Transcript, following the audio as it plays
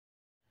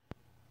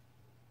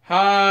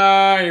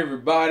Hi,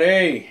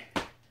 everybody.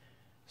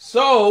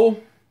 So,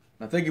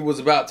 I think it was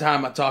about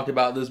time I talked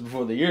about this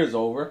before the year's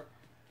over.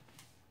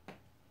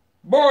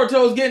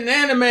 Boruto's getting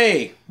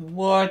anime.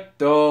 What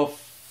the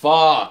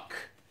fuck?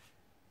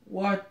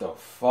 What the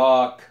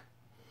fuck?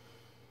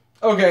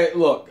 Okay,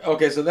 look.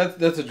 Okay, so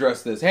let's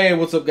address this. Hey,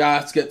 what's up,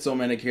 guys?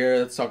 Schizomatic here.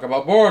 Let's talk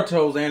about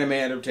Boruto's anime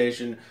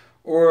adaptation,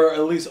 or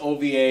at least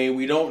OVA.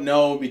 We don't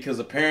know because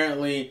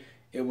apparently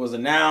it was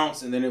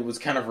announced and then it was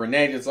kind of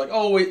reneged. It's like,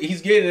 oh,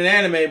 he's getting an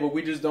anime, but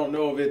we just don't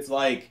know if it's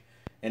like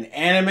an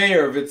anime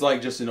or if it's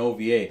like just an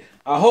OVA.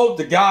 I hope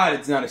to God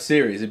it's not a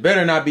series. It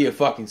better not be a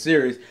fucking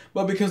series.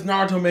 But because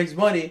Naruto makes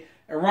money,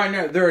 and right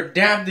now they're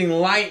adapting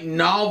light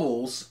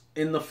novels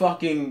in the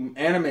fucking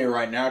anime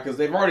right now because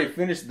they've already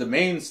finished the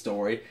main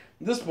story.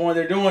 At this point,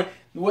 they're doing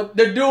what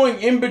they're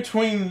doing in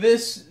between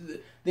this.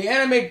 The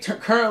anime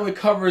currently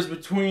covers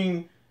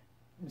between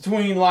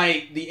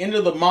like the end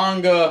of the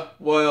manga,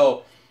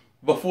 well,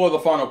 before the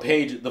final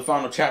page,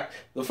 before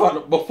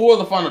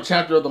the final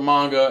chapter of the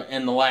manga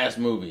and the last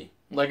movie.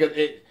 Like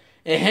it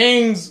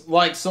hangs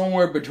like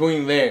somewhere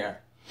between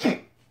there,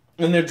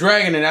 and they're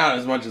dragging it out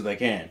as much as they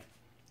can.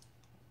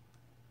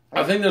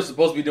 I think they're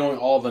supposed to be doing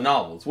all the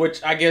novels,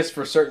 which I guess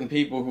for certain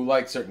people who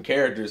like certain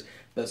characters,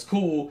 that's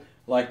cool.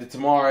 Like the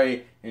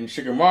Tamari and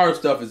Shikamaru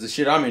stuff is the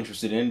shit I'm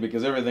interested in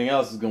because everything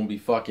else is gonna be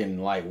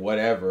fucking like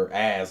whatever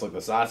ass. Like the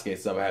Sasuke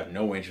stuff, I have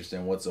no interest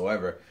in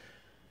whatsoever.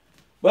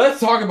 But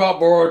let's talk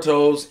about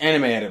Boruto's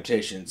anime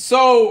adaptation.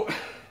 So,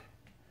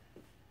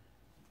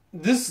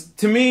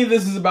 to me,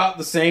 this is about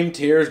the same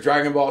tier as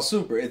Dragon Ball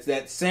Super. It's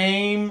that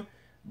same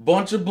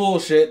bunch of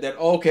bullshit that,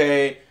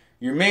 okay,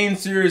 your main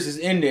series is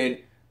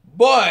ended,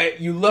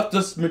 but you left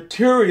us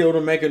material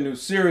to make a new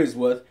series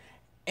with,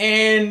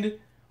 and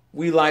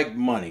we like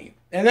money.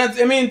 And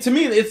that's, I mean, to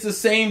me, it's the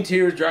same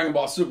tier as Dragon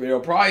Ball Super. It'll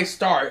probably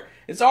start,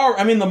 the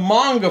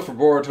manga for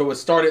Boruto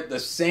has started the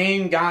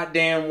same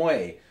goddamn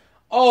way.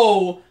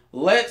 Oh,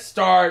 let's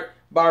start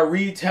by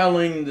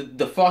retelling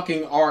the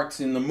fucking arcs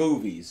in the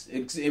movies,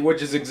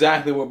 which is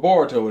exactly what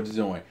Boruto is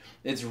doing.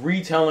 It's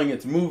retelling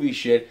its movie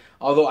shit,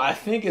 although I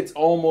think it's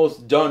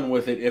almost done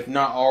with it, if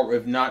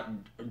not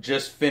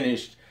just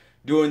finished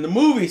doing the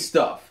movie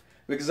stuff.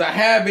 Because I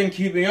have been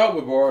keeping up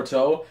with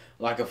Boruto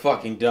like a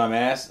fucking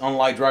dumbass,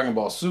 unlike Dragon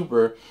Ball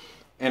Super,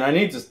 and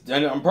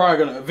I'm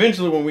probably gonna,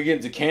 eventually when we get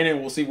into canon,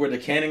 we'll see where the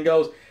canon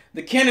goes.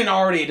 The canon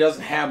already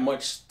doesn't have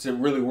much to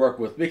really work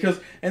with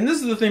because, and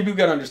this is the thing people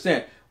gotta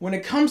understand, when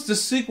it comes to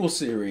sequel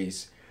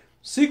series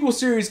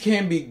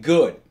can be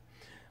good.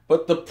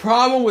 But the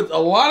problem with a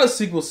lot of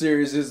sequel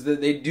series is that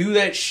they do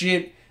that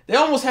shit, they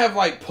almost have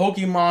like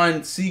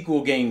Pokemon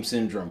sequel game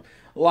syndrome.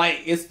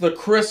 Like, it's like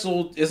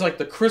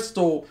the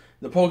crystal,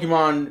 the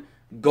Pokemon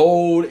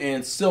Gold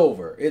and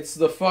Silver. It's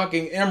the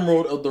fucking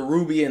Emerald of the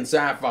Ruby and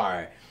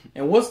Sapphire.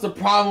 And what's the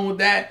problem with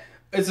that?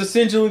 It's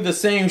essentially the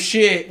same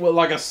shit with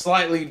like a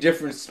slightly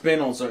different spin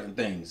on certain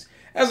things.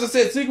 As I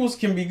said, sequels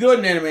can be good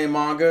in anime and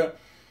manga.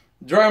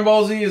 Dragon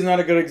Ball Z is not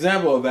a good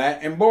example of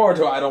that. And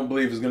Boruto, I don't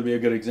believe, is going to be a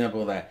good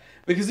example of that.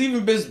 Because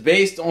even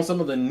based on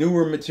some of the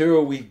newer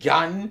material we've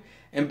gotten,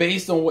 and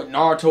based on what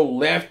Naruto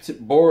left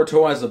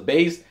Boruto as a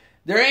base,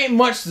 there ain't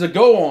much to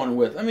go on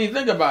with. I mean,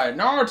 think about it.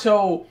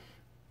 Naruto,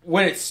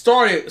 when it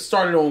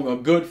started on a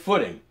good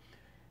footing.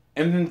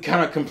 And then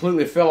kind of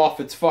completely fell off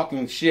its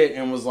fucking shit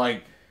and was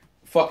like,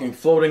 fucking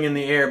floating in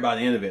the air by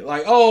the end of it.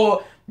 Like,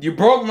 oh, you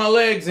broke my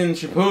legs in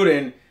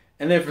Shippuden,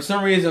 and then for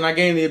some reason I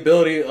gained the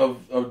ability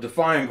of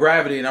defying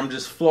gravity, and I'm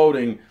just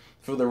floating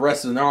for the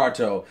rest of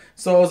Naruto.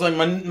 So it's like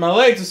my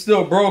legs are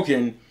still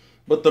broken,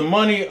 but the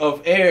money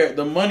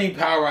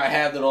power I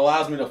have that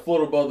allows me to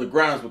float above the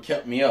ground is what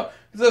kept me up.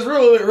 Because that's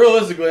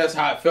realistically, that's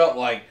how it felt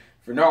like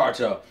for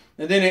Naruto.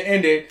 And then it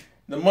ended,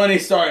 the money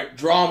started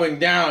dropping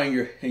down,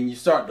 and you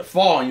start to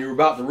fall, and you're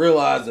about to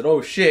realize that,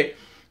 oh shit,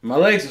 my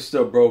legs are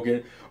still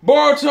broken.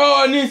 Boruto,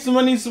 I need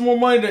some more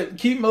money to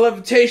keep my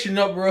levitation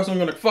up, or else I'm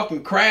gonna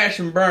fucking crash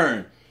and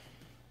burn.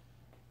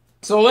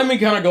 So let me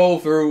kind of go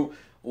through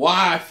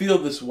why I feel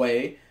this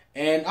way,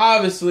 and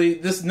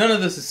obviously none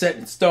of this is set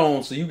in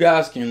stone, so you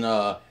guys can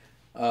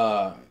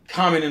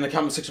comment in the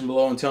comment section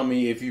below and tell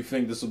me if you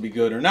think this will be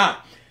good or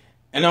not.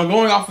 And I'm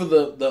going off of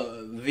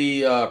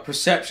the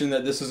perception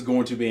that this is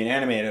going to be an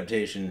anime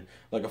adaptation,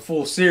 like a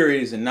full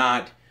series, and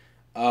not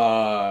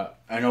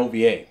an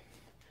OVA.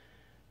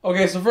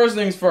 Okay, so first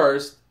things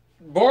first,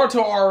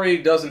 Boruto already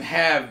doesn't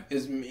have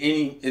as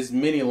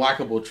many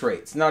likable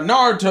traits. Now,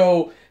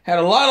 Naruto had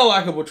a lot of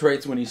likable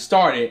traits when he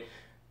started.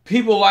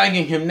 People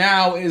liking him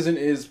now isn't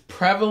as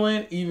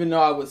prevalent, even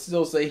though I would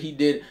still say he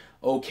did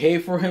okay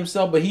for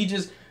himself.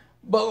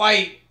 But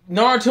like,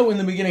 Naruto in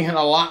the beginning had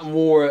a lot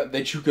more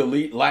that you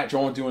could latch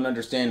on to and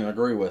understand and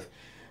agree with.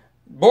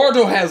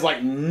 Boruto has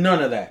like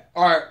none of that.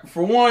 Alright,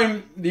 for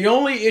one, the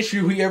only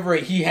issue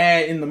he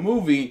had in the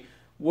movie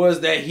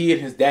was that he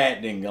and his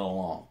dad didn't get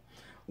along,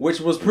 which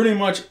was pretty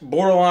much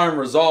borderline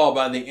resolved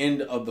by the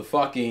end of the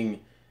fucking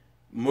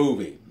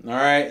movie.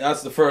 Alright,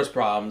 that's the first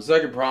problem. The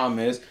second problem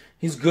is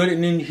he's good at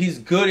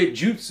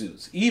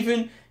jutsus.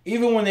 Even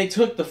Even when they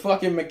took the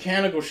fucking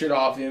mechanical shit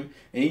off him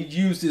and he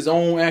used his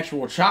own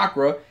actual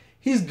chakra,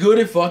 he's good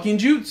at fucking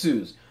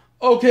jutsus.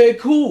 Okay,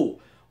 cool.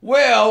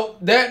 Well,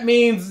 that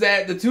means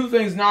that the two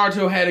things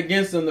Naruto had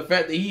against him, the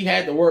fact that he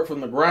had to work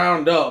from the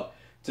ground up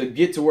to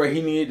get to where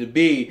he needed to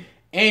be,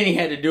 and he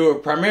had to do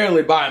it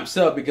primarily by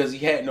himself because he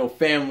had no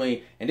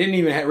family and didn't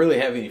even really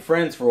have any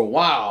friends for a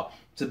while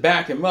to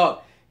back him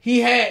up. He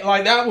had,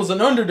 like, that was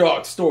an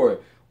underdog story.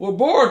 With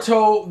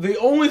Boruto, the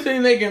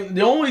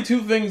only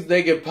two things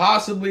they can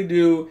possibly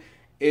do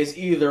is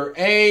either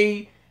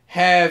kill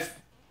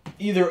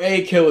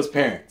his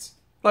parents.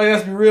 Like,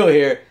 let's be real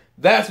here.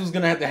 That's what's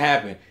gonna have to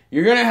happen.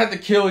 You're gonna have to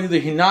kill either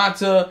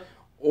Hinata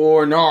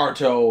or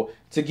Naruto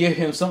to give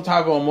him some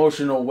type of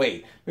emotional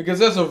weight.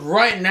 Because as of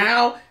right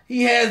now,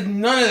 he has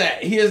none of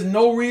that. He has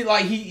no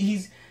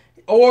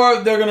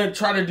or they're gonna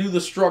try to do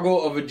the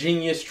struggle of a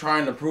genius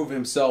trying to prove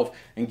himself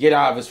and get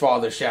out of his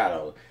father's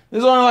shadow.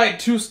 There's only like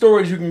two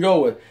stories you can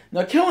go with.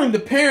 Now, killing the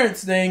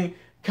parents thing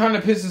kind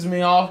of pisses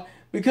me off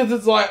because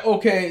it's like,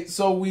 okay,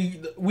 so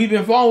we've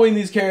been following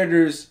these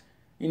characters,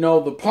 you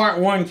know, the part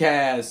 1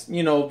 cast,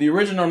 you know, the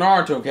original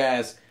Naruto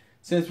cast,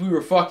 since we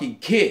were fucking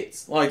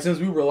kids. Like, since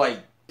we were like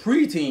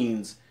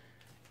preteens.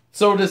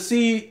 So to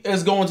see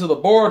us go into the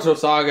Boruto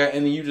saga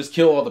and then you just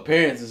kill all the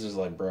parents, it's just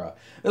like, bruh.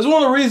 That's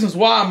one of the reasons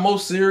why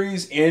most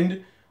series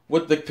end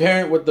with the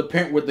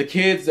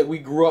kids that we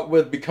grew up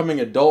with becoming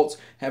adults,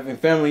 having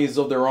families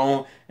of their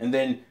own, and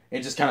then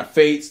it just kind of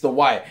fades to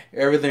white.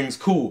 Everything's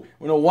cool.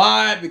 You know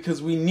why?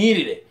 Because we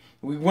needed it.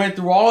 We went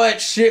through all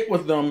that shit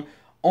with them,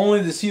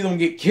 only to see them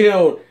get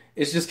killed.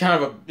 It's just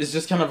kind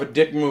of a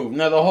dick move.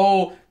 Now, the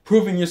whole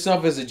proving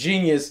yourself as a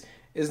genius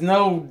is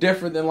no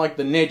different than like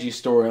the Neji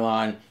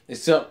storyline,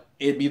 except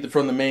it'd be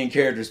from the main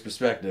character's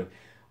perspective.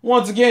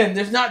 Once again,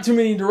 there's not too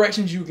many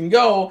directions you can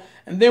go,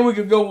 and then we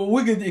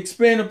could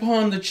expand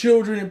upon the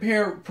children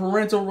and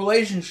parental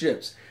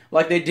relationships,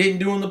 like they didn't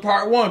do in the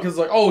part 1, because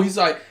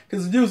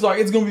the dude's like,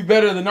 it's gonna be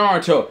better than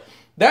Naruto.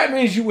 That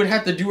means you would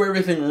have to do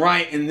everything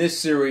right in this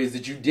series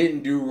that you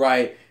didn't do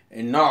right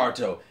in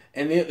Naruto.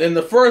 And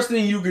the first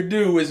thing you could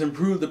do is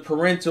improve the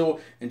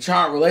parental and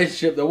child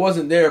relationship that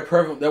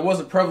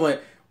wasn't prevalent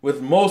with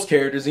most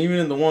characters, even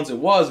in the ones it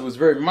was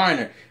very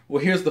minor.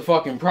 Well, here's the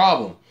fucking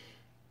problem.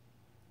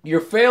 Your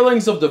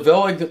failings of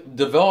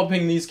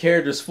developing these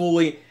characters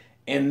fully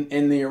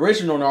in the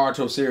original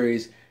Naruto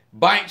series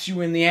bites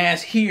you in the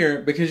ass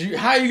here, because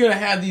how are you going to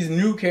have these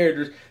new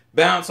characters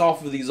bounce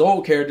off of these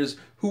old characters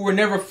who were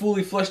never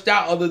fully fleshed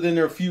out other than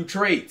their few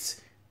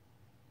traits?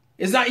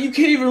 It's not, you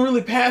can't even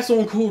really pass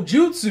on cool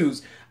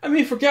jutsus. I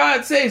mean, for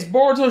God's sakes,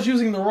 Boruto's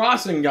using the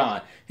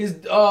Rasengan.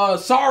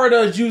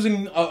 Sarada's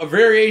using a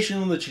variation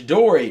on the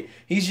Chidori.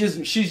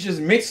 She's just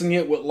mixing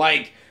it with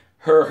like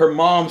her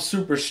mom's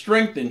super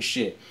strength and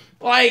shit.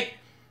 Like,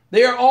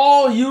 they're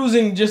all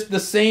using just the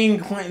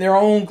same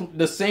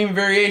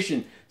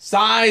variation.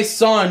 Sai's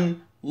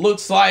son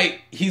looks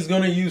like he's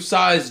gonna use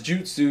Sai's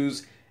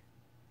jutsus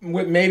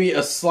with maybe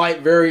a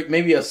slight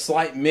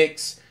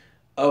mix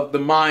of the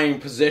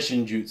mind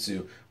possession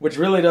jutsu, which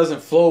really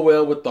doesn't flow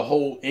well with the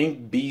whole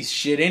ink beast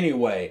shit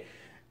anyway.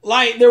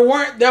 Like, there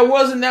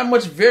wasn't that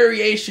much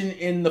variation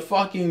in the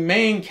fucking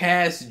main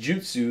cast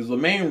jutsus, the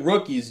main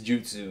rookies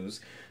jutsus.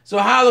 So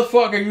how the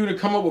fuck are you to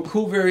come up with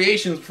cool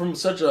variations from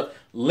such a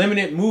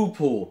limited move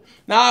pool?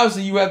 Now,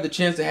 obviously, you have the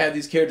chance to have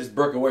these characters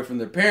broken away from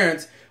their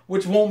parents,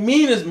 which won't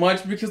mean as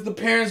much because the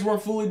parents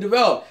weren't fully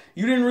developed.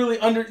 You didn't really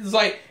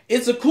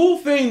it's a cool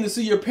thing to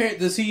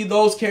see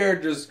those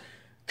characters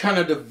kind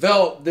of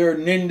develop their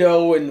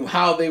nindo and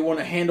how they want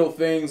to handle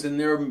things and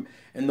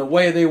the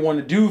way they want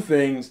to do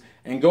things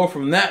and go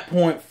from that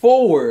point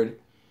forward.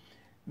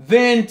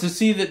 Then to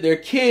see that their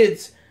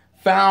kids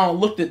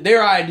looked at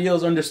their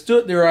ideals,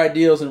 understood their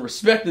ideals, and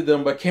respected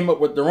them, but came up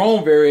with their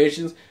own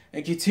variations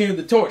and continued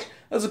the torch.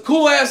 That's a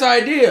cool ass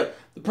idea.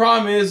 The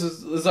problem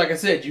is like I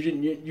said, you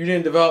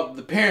didn't develop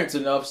the parents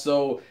enough,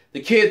 so the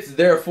kids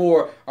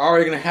therefore are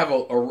already going to have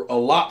a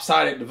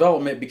lopsided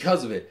development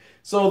because of it.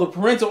 So the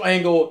parental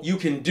angle you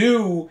can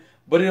do,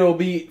 but it'll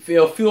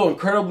feel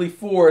incredibly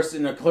forced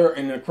and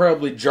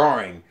incredibly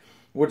jarring,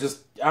 which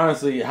is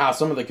honestly how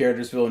some of the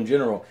characters feel in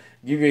general.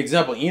 I'll give you an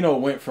example. Ino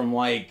went from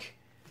like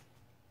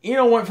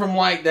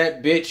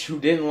that bitch who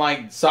didn't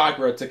like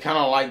Sakura to kind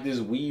of like this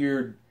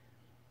weird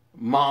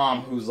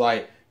mom who's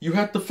like, you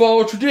have to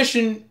follow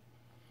tradition,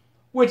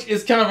 which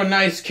is kind of a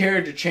nice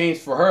character change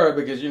for her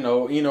because, you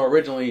know,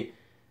 originally,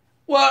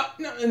 well,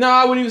 no,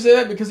 I wouldn't even say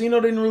that because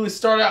Ino didn't really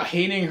start out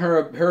hating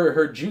her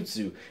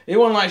jutsu. It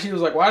wasn't like she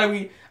was like,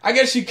 I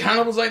guess she kind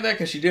of was like that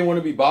because she didn't want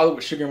to be bothered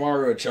with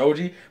Shikamaru or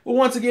Choji. But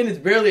once again, it's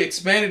barely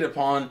expanded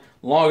upon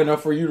long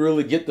enough for you to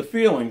really get the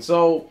feeling.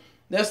 So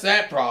that's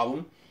that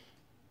problem.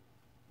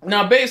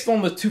 Now, based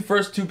on the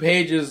first two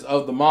pages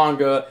of the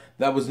manga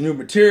that was new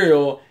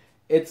material,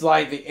 it's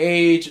like the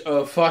age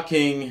of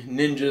fucking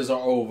ninjas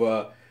are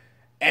over,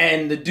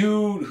 and the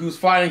dude who's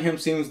fighting him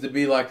seems to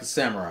be like a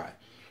samurai.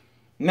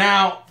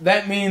 Now,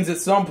 that means at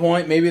some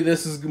point, maybe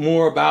this is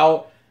more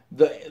about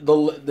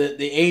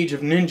the age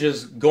of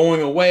ninjas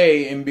going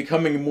away and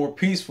becoming more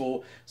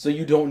peaceful, so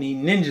you don't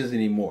need ninjas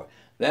anymore.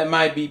 That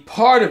might be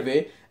part of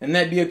it, and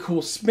that'd be a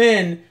cool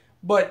spin.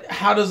 But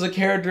how does a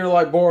character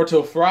like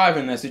Boruto thrive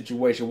in that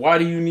situation? Why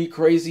do you need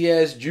crazy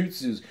ass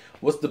jutsus?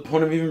 What's the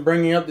point of even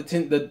bringing up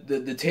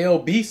the tail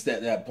beast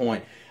at that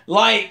point?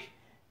 Like,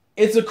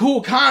 it's a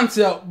cool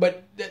concept,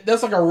 but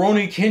that's like a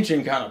Roni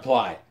Kenshin kind of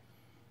plot.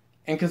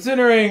 And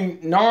considering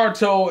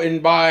Naruto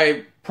and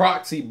by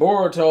proxy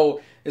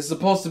Boruto is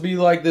supposed to be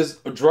like this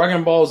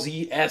Dragon Ball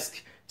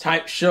Z-esque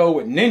type show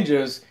with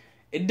ninjas,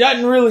 it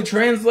doesn't really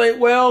translate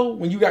well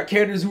when you got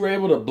characters who are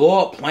able to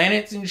blow up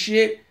planets and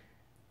shit.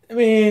 I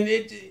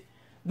mean,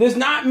 there's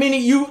not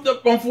many.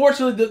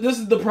 Unfortunately, this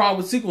is the problem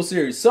with sequel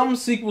series. Some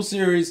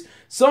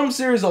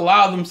series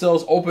allow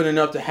themselves open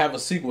enough to have a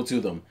sequel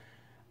to them.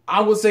 I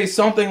would say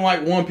something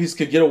like One Piece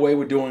could get away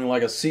with doing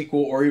like a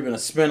sequel or even a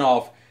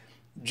spinoff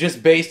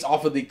just based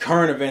off of the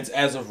current events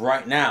as of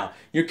right now.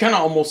 You're kind of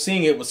almost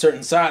seeing it with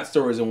certain side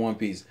stories in One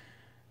Piece.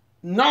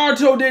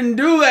 Naruto didn't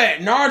do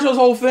that. Naruto's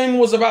whole thing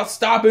was about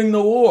stopping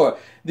the war.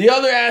 The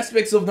other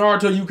aspects of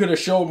Naruto you could have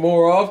showed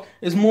more of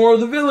is more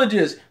of the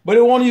villages, but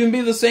it won't even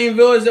be the same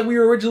village that we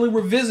originally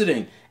were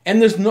visiting.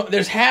 And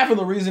there's half of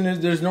the reason is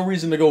there's no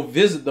reason to go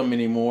visit them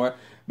anymore,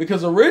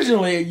 because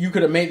originally you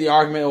could have made the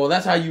argument, well,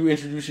 that's how you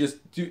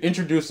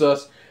introduce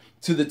us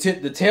to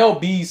the tail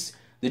beast,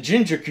 the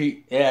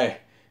Jinchuriki,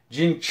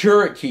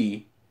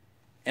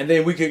 and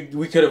then we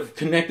could have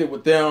connected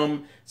with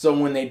them. So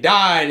when they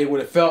died, it would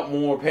have felt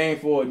more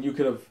painful, and you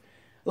could have,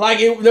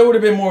 there would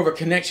have been more of a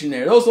connection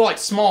there. Those are like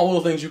small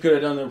little things you could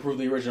have done to improve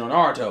the original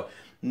Naruto.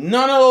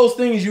 None of those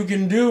things you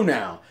can do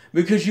now,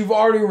 because you've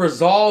already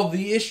resolved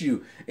the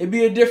issue. It'd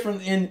be a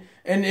different, and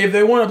if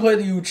they want to play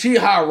the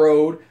Uchiha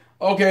road,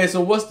 okay,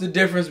 so what's the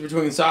difference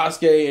between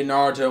Sasuke and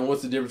Naruto, and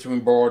what's the difference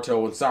between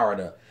Boruto and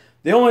Sarada?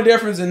 The only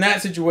difference in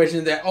that situation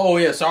is that, oh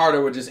yeah,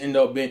 Sarada would just end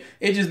up being,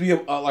 it'd just be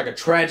like a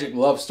tragic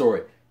love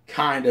story,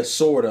 kinda,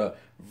 sorta,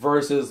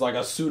 versus like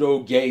a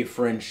pseudo-gay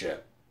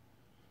friendship.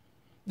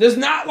 There's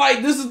not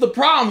this is the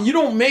problem. You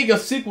don't make a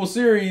sequel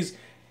series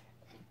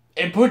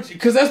and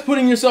because that's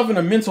putting yourself in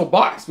a mental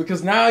box,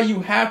 because now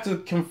you have to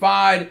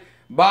confide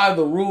by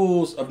the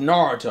rules of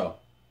Naruto.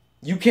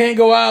 You can't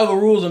go out of the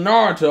rules of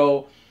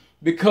Naruto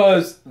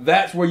because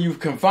that's where you've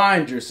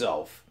confined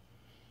yourself.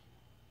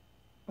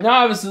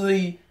 Now,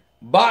 obviously,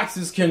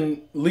 boxes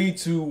can lead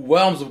to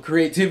realms of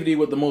creativity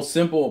with the most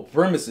simple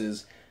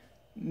premises.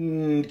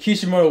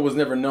 Kishimoto was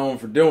never known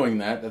for doing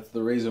that. That's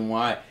the reason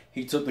why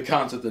he took the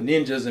concept of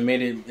ninjas and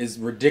made it as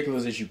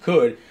ridiculous as you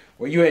could,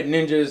 where you had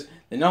ninjas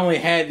that not only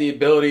had the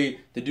ability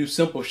to do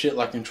simple shit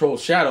like control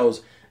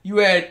shadows, you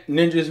had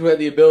ninjas who had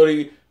the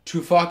ability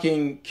to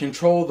fucking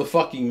control the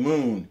fucking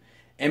moon.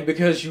 And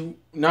because you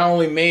not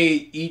only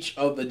made each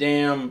of the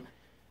damn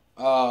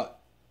of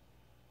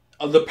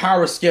the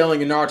power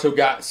scaling in Naruto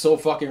got so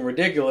fucking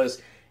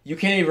ridiculous, you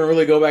can't even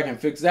really go back and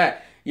fix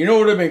that. You know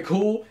what would have been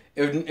cool?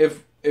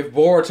 If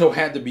Boruto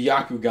had the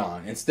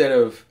Byakugan instead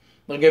of,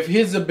 if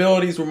his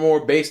abilities were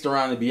more based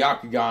around the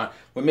Byakugan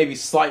with maybe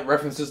slight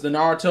references to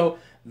Naruto,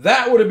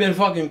 that would have been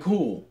fucking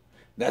cool.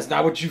 That's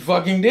not what you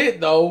fucking did,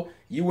 though.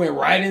 You went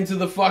right into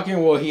the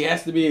fucking, well, he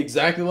has to be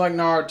exactly like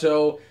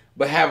Naruto,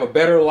 but have a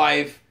better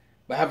life,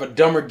 but have a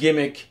dumber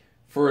gimmick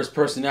for his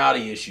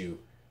personality issue.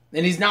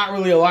 And he's not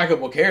really a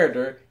likable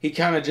character. He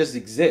kind of just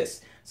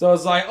exists. So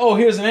it's like, oh,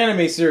 here's an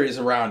anime series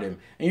around him.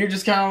 And you're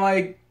just kind of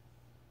like,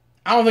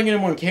 I don't think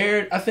anyone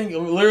cared. I think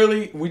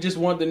literally we just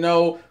wanted to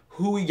know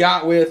who he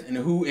got with and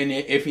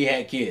if he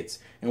had kids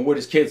and what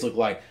his kids look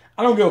like.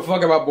 I don't give a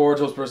fuck about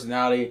Boruto's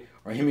personality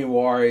or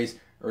Himiwari's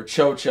or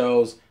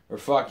Chocho's or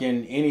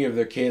fucking any of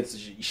their kids,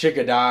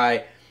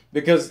 Shikadai,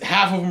 because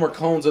half of them are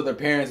clones of their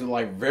parents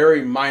with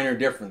very minor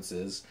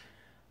differences.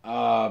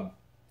 Whereas,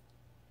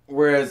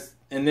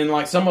 and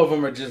then some of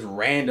them are just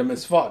random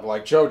as fuck,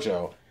 like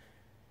Chocho.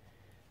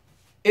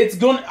 It's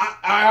gonna.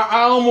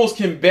 I almost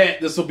can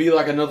bet this will be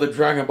like another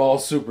Dragon Ball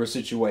Super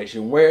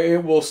situation where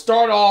it will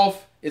start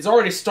off. It's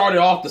already started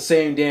off the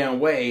same damn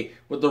way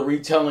with the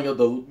retelling of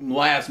the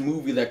last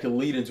movie that could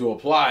lead into a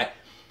plot,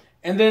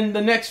 and then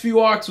the next few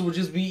arcs will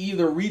just be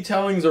either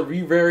retellings or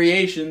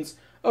re-variations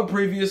of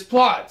previous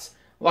plots,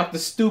 like the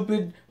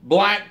stupid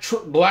black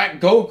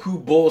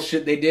Goku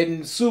bullshit they did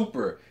in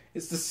Super.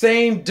 It's the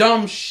same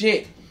dumb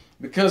shit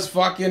because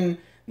fucking.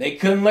 They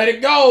couldn't let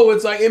it go.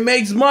 It's like, it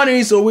makes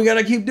money, so we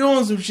gotta keep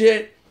doing some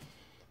shit.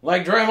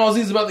 Like Dragon Ball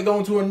Z is about to go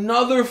into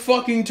another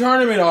fucking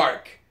tournament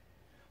arc.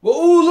 Well,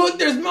 ooh, look,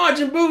 there's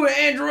Majin Buu and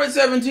Android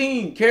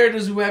 17.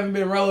 Characters who haven't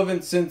been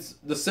relevant since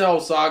the Cell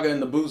Saga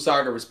and the Buu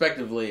Saga,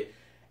 respectively,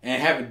 and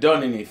haven't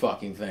done any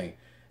fucking thing.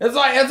 That's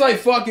like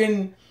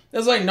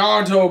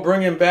Naruto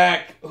bringing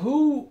back,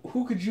 who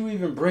could you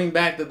even bring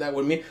back that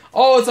would mean?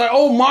 Oh, it's like,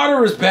 oh,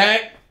 Madara's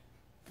back.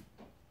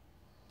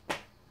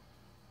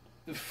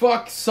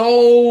 Fuck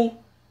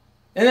Soul.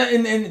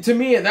 And to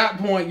me at that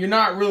point, you're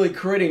not really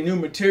creating new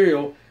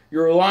material,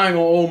 you're relying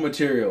on old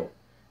material.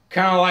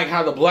 Kind of like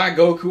how the Black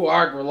Goku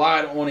arc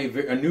relied on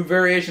a new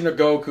variation of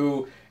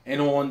Goku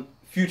and on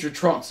future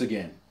Trunks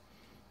again.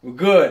 We're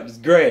good. It's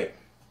great.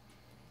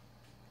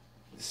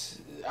 This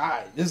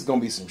is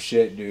gonna be some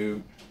shit,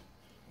 dude.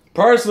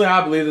 Personally,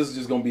 I believe this is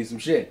just gonna be some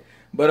shit.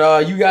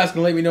 But you guys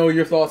can let me know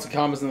your thoughts and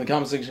comments in the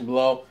comment section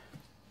below.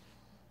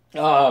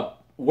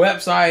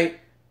 Website,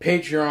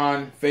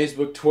 Patreon,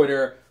 Facebook,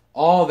 Twitter,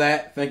 all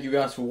that. Thank you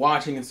guys for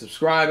watching and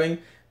subscribing.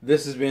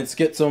 This has been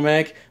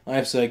Schizomaniac.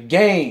 Life's a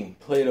game.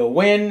 Play to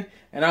win.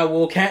 And I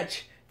will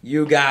catch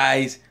you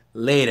guys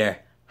later.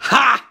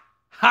 Ha!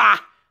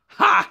 Ha!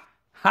 Ha!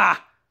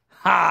 Ha!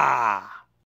 Ha!